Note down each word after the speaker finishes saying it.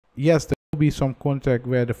Yes, there will be some contract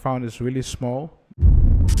where the font is really small.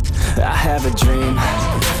 I have a dream,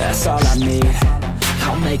 that's all I need.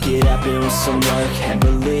 I'll make it happen with some work and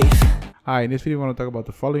belief. Hi, in this video I want to talk about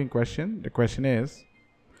the following question. The question is,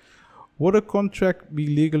 would a contract be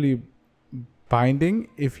legally binding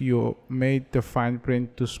if you made the fine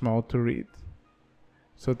print too small to read?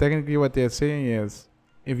 So technically what they're saying is,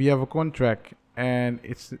 if you have a contract and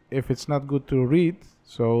if it's not good to read,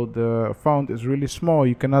 so the font is really small,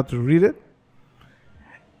 you cannot read it,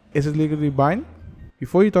 is it legally binding?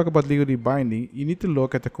 Before you talk about legally binding, you need to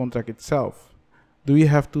look at the contract itself. Do you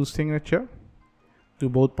have two signatures? Do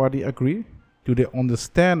both parties agree? Do they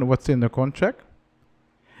understand what's in the contract?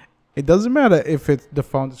 It doesn't matter if the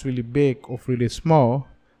font is really big or really small.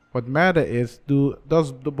 What matters is,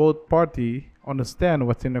 does the both parties understand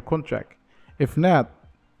what's in the contract? If not,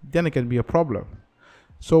 then it can be a problem.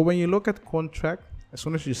 So when you look at contract, as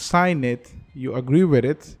soon as you sign it, you agree with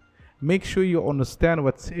it, make sure you understand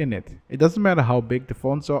what's in it. It doesn't matter how big the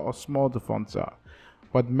fonts are or small the fonts are.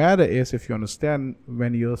 What matters is if you understand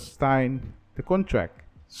when you sign the contract.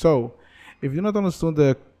 So if you do not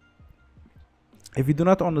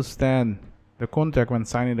understand the contract when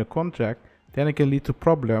signing the contract, then it can lead to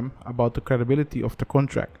problem about the credibility of the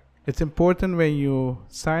contract. It's important when you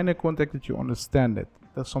sign a contract that you understand it.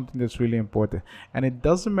 That's something that's really important. And it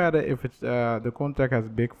doesn't matter if it's the contract has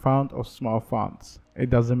big font or small fonts. It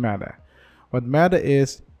doesn't matter. What matters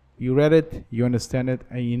is you read it, you understand it,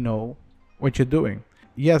 and you know what you're doing.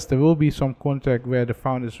 Yes, there will be some contract where the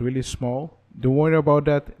font is really small. Don't worry about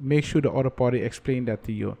that. Make sure the other party explain that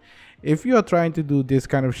to you. If you are trying to do this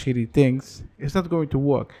kind of shitty things, it's not going to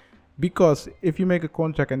work. Because if you make a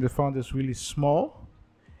contract and the font is really small,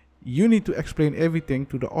 you need to explain everything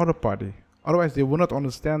to the other party. Otherwise, they will not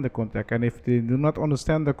understand the contract. And if they do not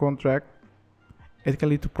understand the contract, it can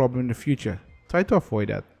lead to problem in the future. Try to avoid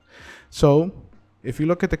that. So, if you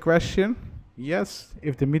look at the question, yes,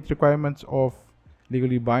 if they meet requirements of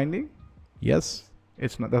legally binding, yes,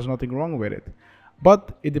 there's nothing wrong with it.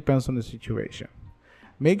 But it depends on the situation.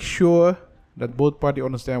 Make sure that both parties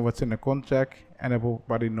understand what's in the contract and that both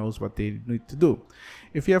parties knows what they need to do.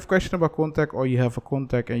 If you have questions about contract or you have a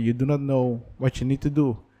contract and you do not know what you need to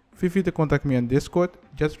do, feel free to contact me on Discord.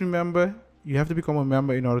 Just remember, you have to become a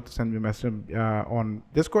member in order to send me a message on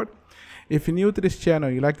Discord. If you're new to this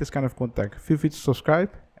channel, you like this kind of content, feel free to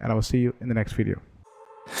subscribe, and I will see you in the next video.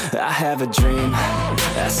 I have a dream,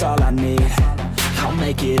 that's all I need. I'll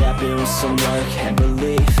make it happen with some work and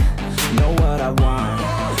belief. Know what I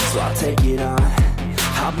want, so I'll take it on.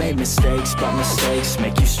 I've made mistakes, but mistakes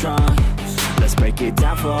make you strong. Let's break it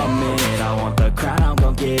down for a minute. I want the crown, I'm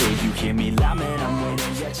gon' get it. You hear me loud, man, I'm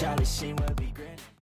winning. Yeah, Charlie Sheen will be